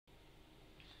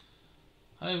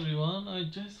Hi everyone, I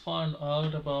just found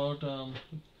out about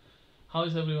how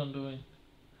is everyone doing?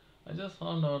 I just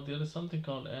found out there is something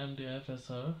called AMD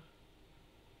FSR.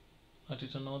 I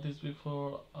didn't know this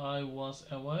before. I was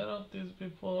aware of this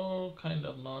before, kind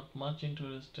of not much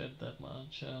interested that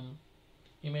much.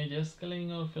 Image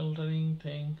scaling or filtering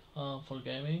thing for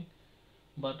gaming,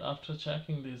 but after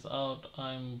checking this out,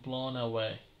 I'm blown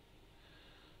away.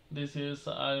 This is,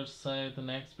 I would say, the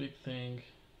next big thing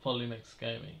for Linux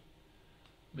gaming,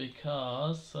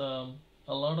 because a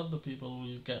lot of the people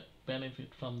will get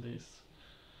benefit from this.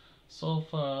 So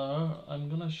far I'm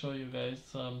gonna show you guys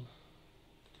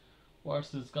what's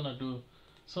this gonna do.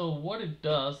 So what it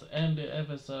does, and the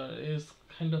FSR is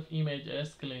kind of image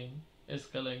scaling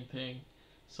thing.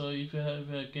 So if you have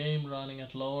a game running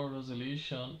at lower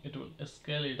resolution, it will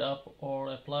scale it up or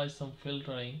apply some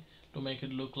filtering to make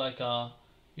it look like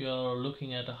you're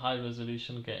looking at a high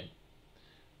resolution game.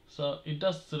 So it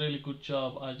does a really good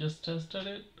job. I just tested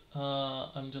it.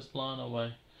 I'm just blown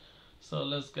away. So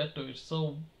let's get to it.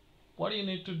 So what you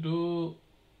need to do,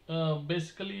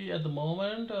 basically at the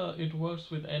moment it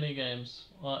works with any games,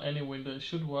 any Windows,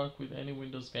 should work with any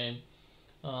Windows game.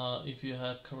 If you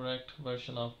have correct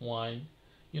version of Wine,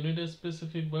 you need a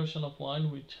specific version of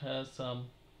Wine which has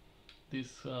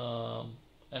this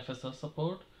FSR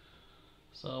support.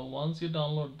 So once you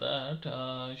download that,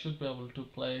 you should be able to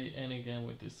play any game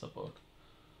with this support.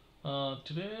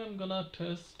 Today I'm gonna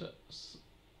test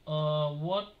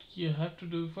what you have to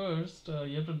do first.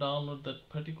 You have to download that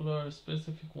particular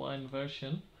specific Wine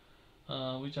version,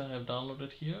 which I have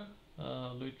downloaded here.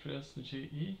 Liquorix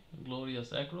GE,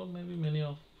 Glorious Agro. Maybe many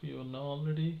of you know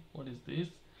already what is this.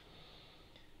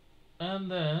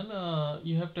 And then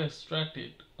you have to extract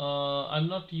it. I'm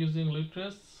not using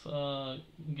Liquorix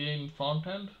game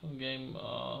frontend, game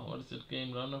what is it?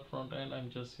 Game runner frontend. I'm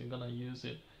just gonna use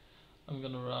it. I'm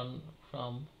gonna run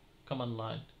from command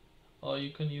line, or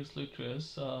you can use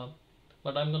Liquorix,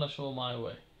 but I'm gonna show my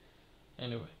way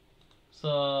anyway.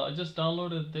 So I just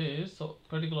downloaded this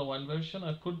particular one version.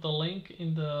 I put the link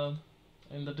in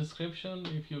the description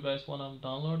if you guys wanna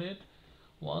download it.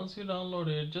 Once you download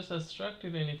it, just extract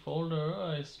it in any folder.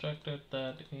 I extracted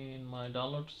that in my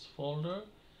downloads folder,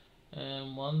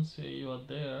 and once you are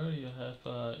there,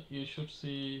 you should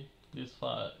see these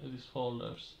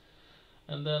folders.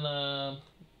 And then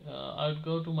I'd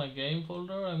go to my game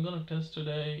folder. I'm gonna test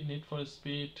today Need for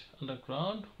Speed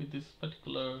Underground with this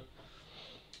particular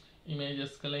image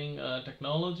scaling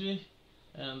technology,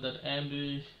 and that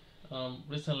AMD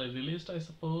recently released, I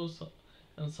suppose.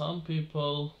 And some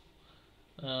people,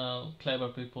 clever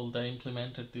people, they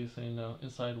implemented this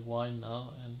inside Wine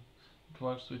now, and it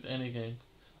works with any game.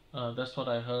 That's what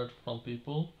I heard from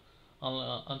people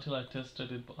until I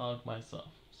tested it out myself.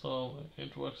 So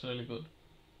it works really good.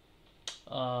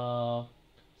 So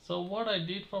what I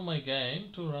did for my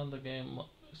game to run the game,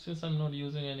 since I'm not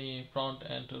using any front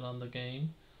end to run the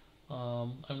game,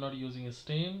 I'm not using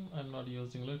Steam, I'm not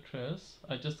using Liquorix.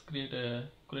 I just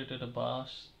created a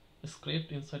bash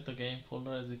script inside the game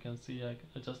folder. As you can see, I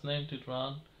just named it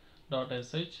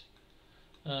run.sh.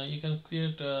 You can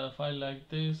create a file like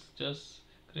this. Just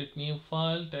create new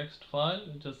file, text file,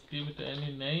 just give it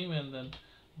any name, and then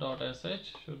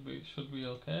 .sh should be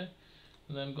okay.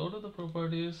 And then go to the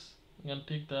properties and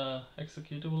take the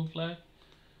executable flag,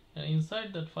 and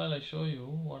inside that file I show you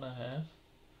what I have.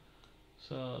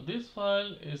 So this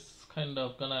file is kind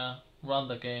of gonna run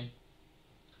the game.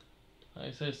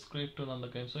 I say script to run the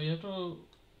game, so you have to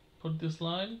put this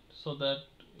line so that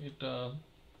it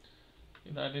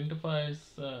identifies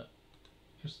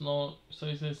it's no, so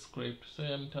it says script. So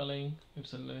I'm telling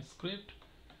it's a script,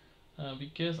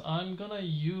 because I'm gonna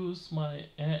use my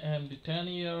AMD 10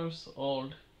 years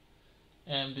old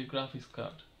AMD graphics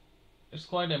card. It's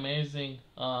quite amazing,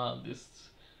 this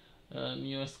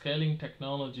new scaling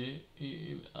technology.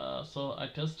 So I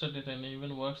tested it, and it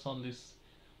even works on this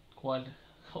quite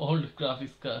old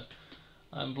graphics card.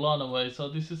 I'm blown away. So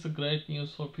this is a great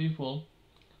news for people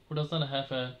who doesn't have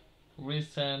a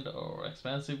recent or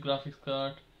expensive graphics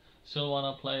card, still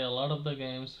wanna play a lot of the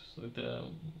games with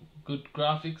good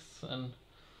graphics and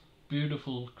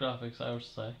beautiful graphics, I would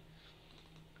say.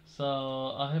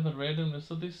 So I have a Radeon.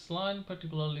 So this line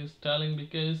particularly is telling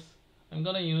because I'm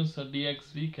gonna use a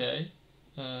DXVK,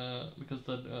 because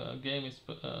the game is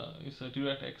a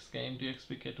DirectX game,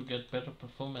 DXVK, to get better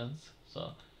performance.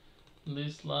 So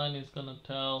this line is gonna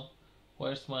tell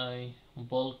where's my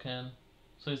Vulkan.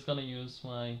 So it's gonna use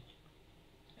my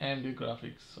AMD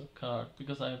graphics card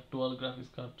because I have dual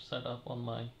graphics card set up on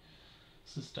my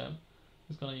system.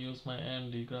 It's gonna use my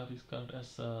AMD graphics card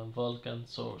as a Vulkan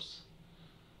source.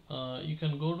 you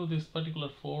can go to this particular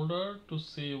folder to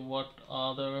see what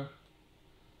other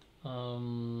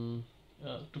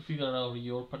to figure out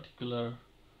your particular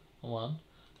one.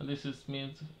 And this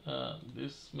means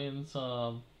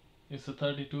it's a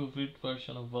 32-bit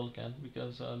version of Vulkan,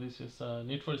 because this is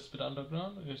Need for Speed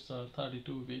Underground. It's a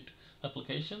 32-bit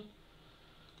application.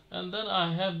 And then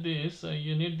I have this.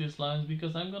 You need these lines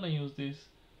because I'm gonna use this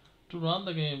to run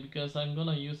the game, because I'm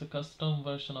gonna use a custom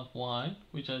version of Wine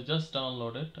which I just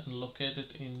downloaded and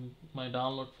located in my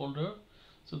download folder.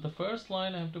 So the first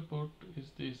line I have to put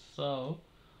is this. So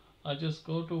I just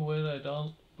go to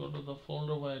go to the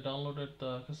folder where I downloaded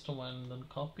the custom Wine, and then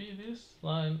copy this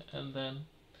line and then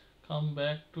come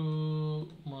back to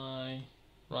my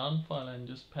run file and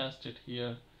just paste it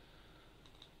here.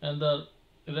 And the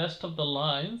rest of the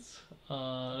lines,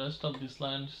 rest of these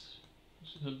lines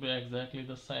should be exactly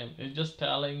the same. It's just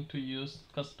telling to use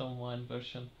custom Wine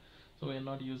version, so we're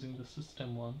not using the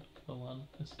system one, the one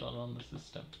installed on the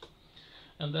system.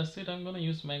 And that's it. I'm gonna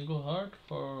use Mango Heart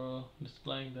for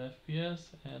displaying the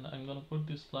FPS, and I'm gonna put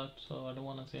this flat so I don't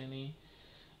want to see any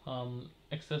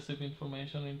excessive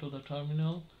information into the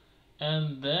terminal.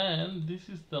 And then this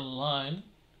is the line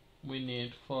we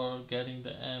need for getting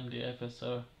the AMD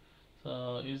FSR.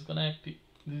 So it's gonna activate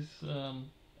this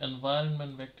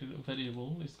environment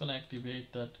variable. It's gonna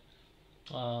activate that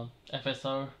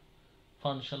FSR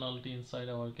functionality inside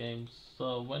our games.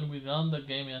 So when we run the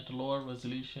game at lower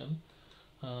resolution,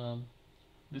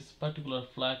 this particular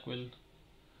flag will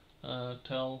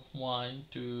tell Wine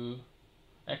to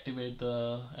activate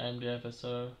the AMD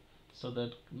FSR, so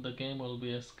that the game will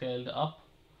be scaled up,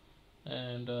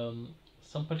 and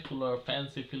some particular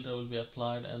fancy filter will be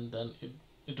applied, and then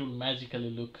it will magically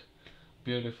look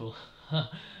beautiful.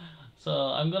 So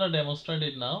I'm gonna demonstrate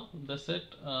it now. That's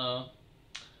it.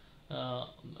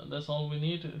 That's all we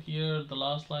need here. The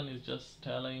last line is just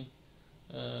telling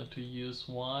to use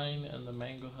Wine and the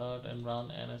Mango Heart and run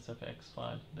nsfx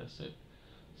file. That's it.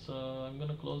 So I'm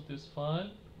gonna close this file,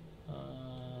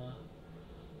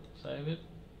 save it,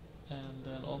 and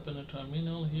then open a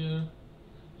terminal here,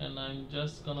 and I'm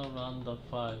just gonna run the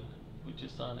file, which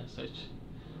is on sh.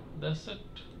 That's it.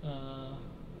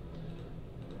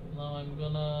 Now I'm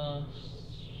gonna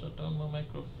shut down my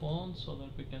microphone so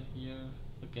that we can hear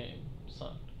the game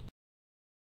sound.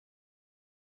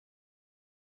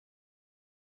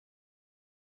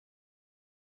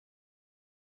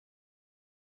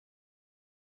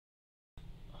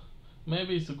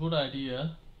 Maybe it's a good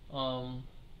idea.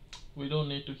 We don't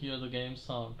need to hear the game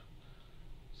sound.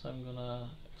 So I'm gonna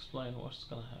explain what's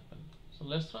gonna happen. So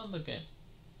let's run the game.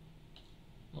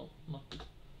 No.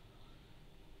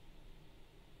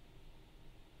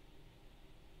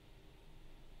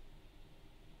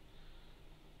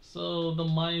 So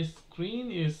my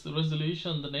screen is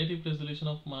resolution, the native resolution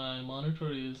of my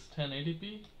monitor is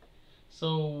 1080p.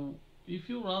 So if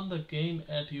you run the game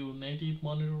at your native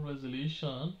monitor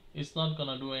resolution, it's not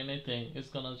gonna do anything. It's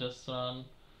gonna just run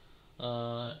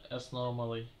as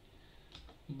normally.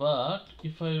 But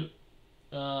if I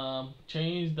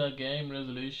change the game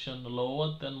resolution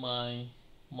lower than my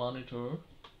monitor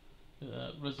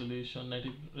resolution,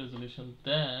 native resolution,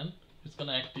 then it's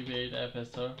gonna activate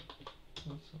FSR.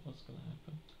 What's gonna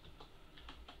happen?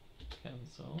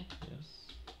 Cancel, yes.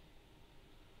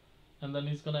 And then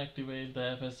it's gonna activate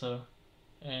the FSR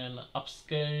and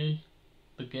upscale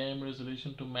the game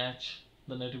resolution to match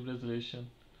the native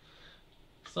resolution.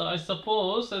 So I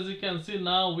suppose, as you can see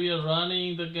now, we are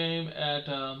running the game at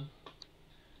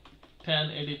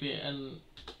 1080p, and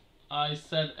I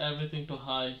set everything to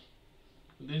high.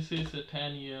 This is a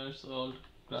 10 years old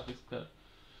graphics card.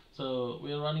 So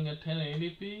we are running at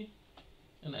 1080p,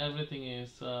 and everything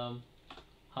is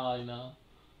high now.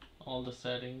 All the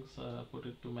settings, put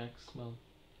it to maximum.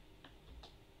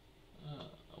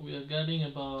 We are getting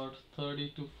about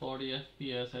 30 to 40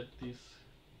 FPS at this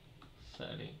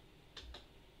setting.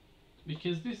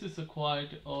 Because this is a quite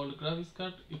old graphics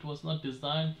card, it was not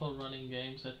designed for running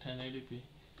games at 1080p.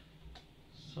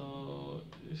 So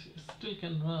it still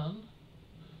can run.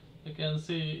 You can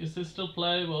see it's still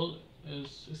playable,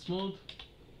 it's smooth.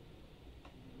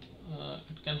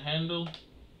 It can handle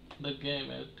the game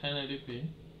at 1080p.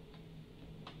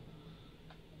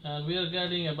 And we are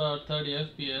getting about 30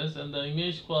 FPS, and the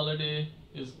image quality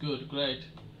is good, great.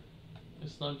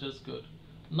 It's not just good.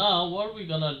 Now what we're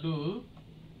gonna do,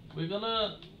 we're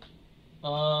gonna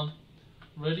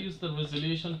reduce the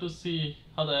resolution to see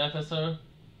how the FSR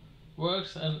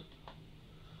works, and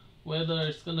whether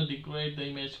it's gonna degrade the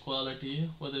image quality,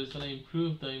 whether it's gonna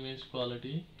improve the image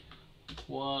quality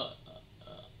while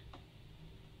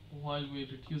we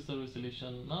reduce the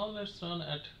resolution. Now let's run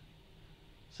at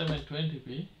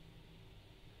 720p.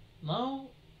 Now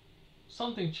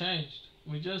something changed.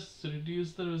 We just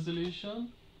reduced the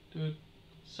resolution to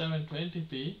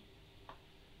 720p,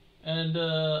 and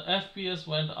FPS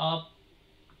went up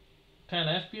 10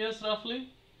 FPS roughly,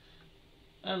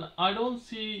 and I don't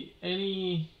see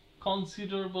any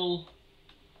considerable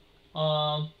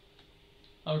I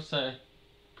would say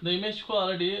the image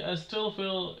quality I still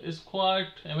feel is quite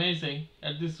amazing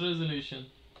at this resolution.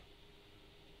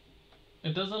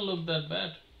 It doesn't look that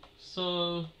bad.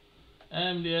 So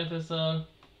AMD FSR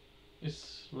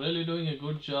is really doing a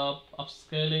good job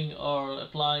upscaling or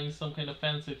applying some kind of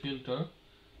fancy filter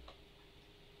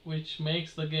which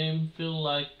makes the game feel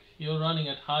like you're running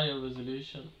at higher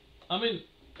resolution. I mean,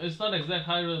 it's not exact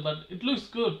higher, but it looks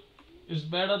good. It's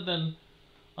better than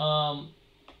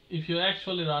if you're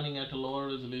actually running at a lower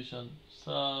resolution.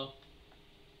 So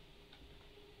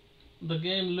the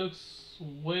game looks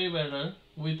way better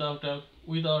without AMD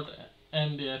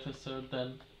FSR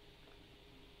than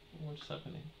what's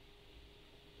happening.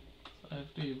 So I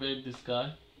have to evade this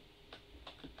guy.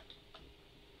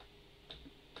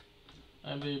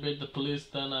 I will evade the police,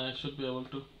 then I should be able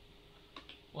to.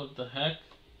 What the heck?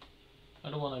 I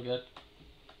don't want to get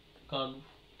caught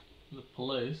the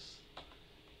police.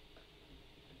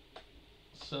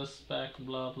 Suspect,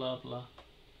 blah blah blah.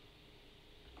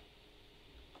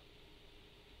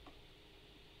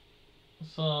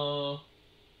 So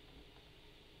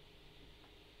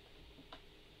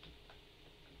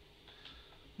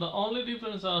the only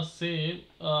difference I see,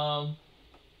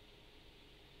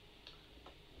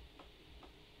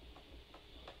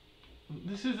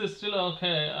 this is still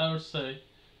okay, I would say.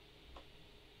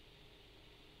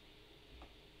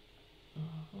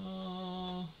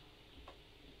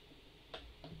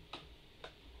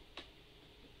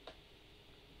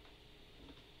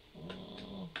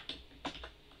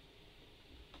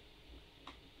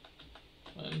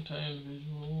 Maintain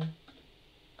visual.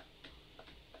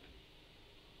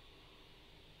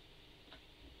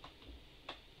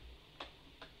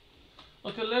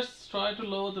 Okay, let's try to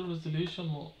lower the resolution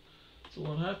more. So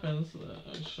what happens,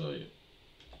 I'll show you.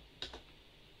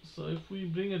 So if we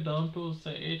bring it down to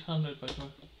say 800 by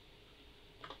 20,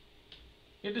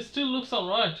 it still looks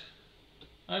alright,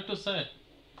 I have to say.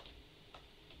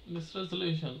 This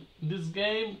resolution, this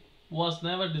game was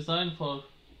never designed for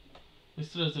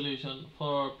this resolution,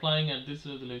 for playing at this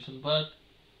resolution, but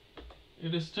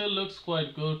it still looks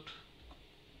quite good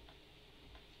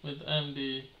with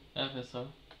AMD FSR.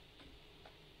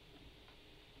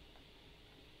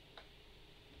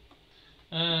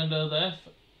 And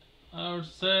I would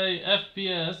say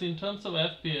FPS, in terms of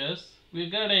FPS, we're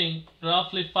getting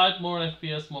roughly 5 more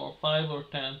FPS more, 5 or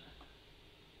 10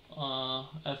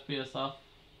 FPS up.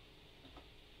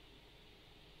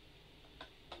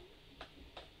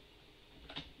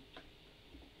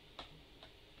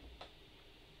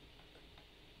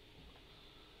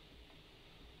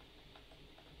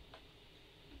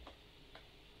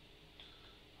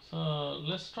 So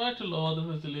let's try to lower the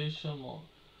resolution more.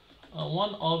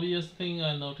 One obvious thing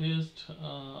I noticed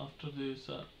after this,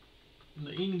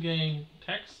 the in-game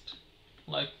text,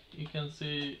 like you can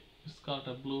see it's got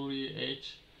a blurry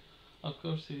edge. Of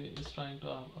course he is trying to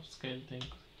upscale things.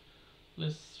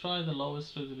 Let's try the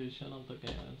lowest resolution of the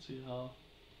game and see how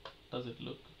does it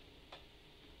look.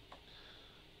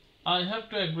 I have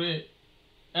to agree,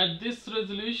 at this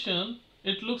resolution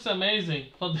it looks amazing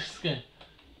for this game.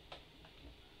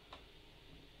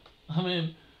 I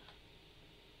mean,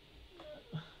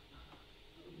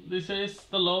 this is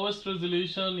the lowest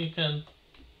resolution you can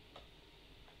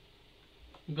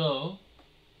go,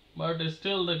 but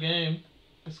still the game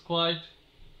is quite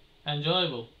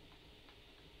enjoyable.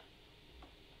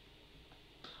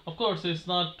 Of course it's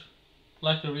not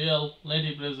like a real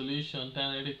native resolution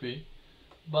 1080p,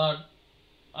 but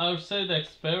I would say the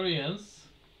experience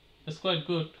is quite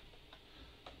good.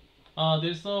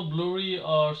 There's no blurry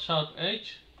or sharp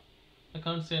edge. I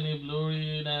can't see any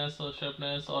blurriness or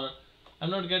sharpness, or I'm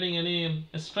not getting any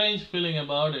strange feeling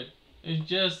about it. It's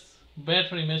just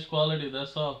better image quality,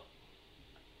 that's all.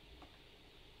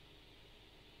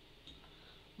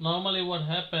 Normally what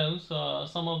happens,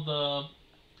 some of the,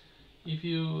 if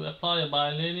you apply a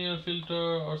bilinear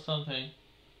filter or something,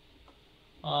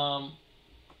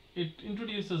 it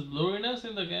introduces blurriness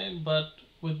in the game, but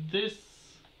with this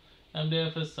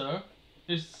AMD FSR,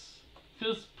 it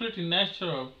feels pretty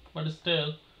natural, but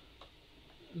still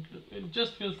it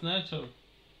just feels natural.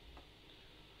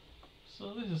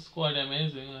 So this is quite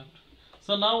amazing.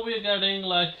 So now we're getting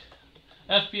like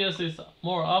FPS is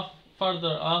more off,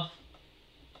 further off,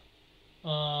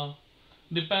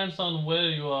 depends on where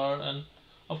you are, and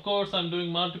Of course, I'm doing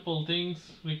multiple things,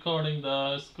 recording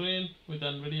the screen with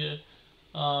NVIDIA.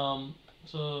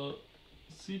 So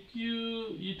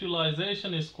CPU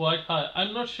utilization is quite high.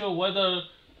 I'm not sure whether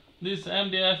this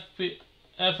AMD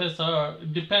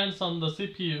FSR depends on the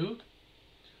CPU.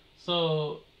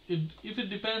 So if it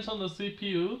depends on the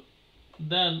CPU,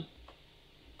 then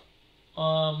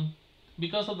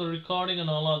because of the recording and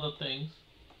all other things,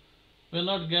 we're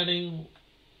not getting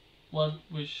what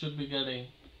we should be getting.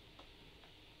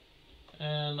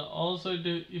 And also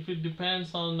if it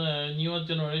depends on the newer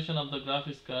generation of the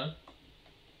graphics card,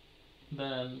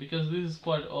 then because this is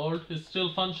quite old, it's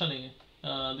still functioning,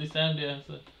 this AMD has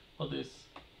for this.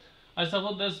 I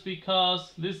suppose that's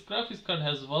because this graphics card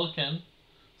has Vulkan.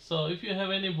 So if you have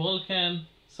any Vulkan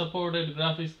supported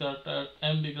graphics card,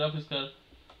 AMD graphics card,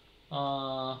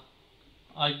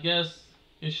 I guess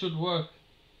it should work.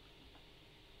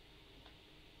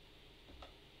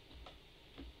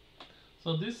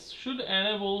 So this should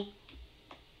enable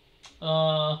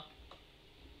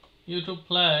you to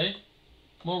play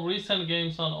more recent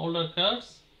games on older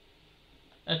cards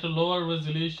at a lower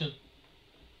resolution.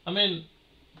 I mean,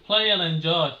 play and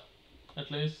enjoy, at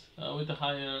least with a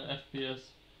higher FPS.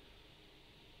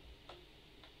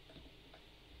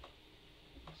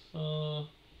 So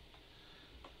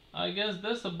I guess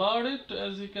that's about it.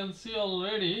 As you can see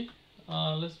already,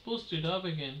 let's boost it up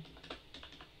again.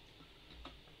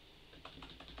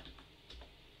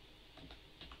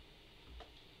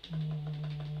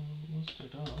 Boost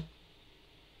it up.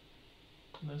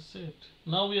 That's it.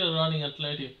 Now we are running at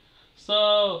native.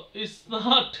 So it's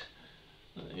not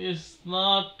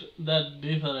that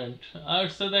different. I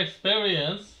would say the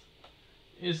experience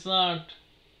is not.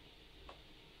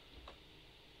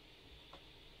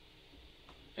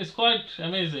 It's quite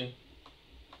amazing.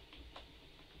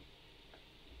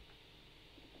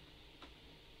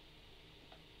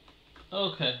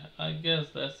 Okay, I guess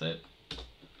that's it.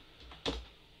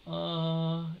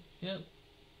 Yeah,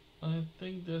 I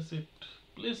think that's it.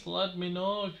 Please let me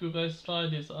know if you guys try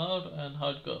this out and how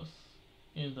it goes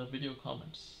in the video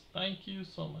comments. Thank you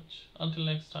so much. Until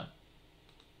next time.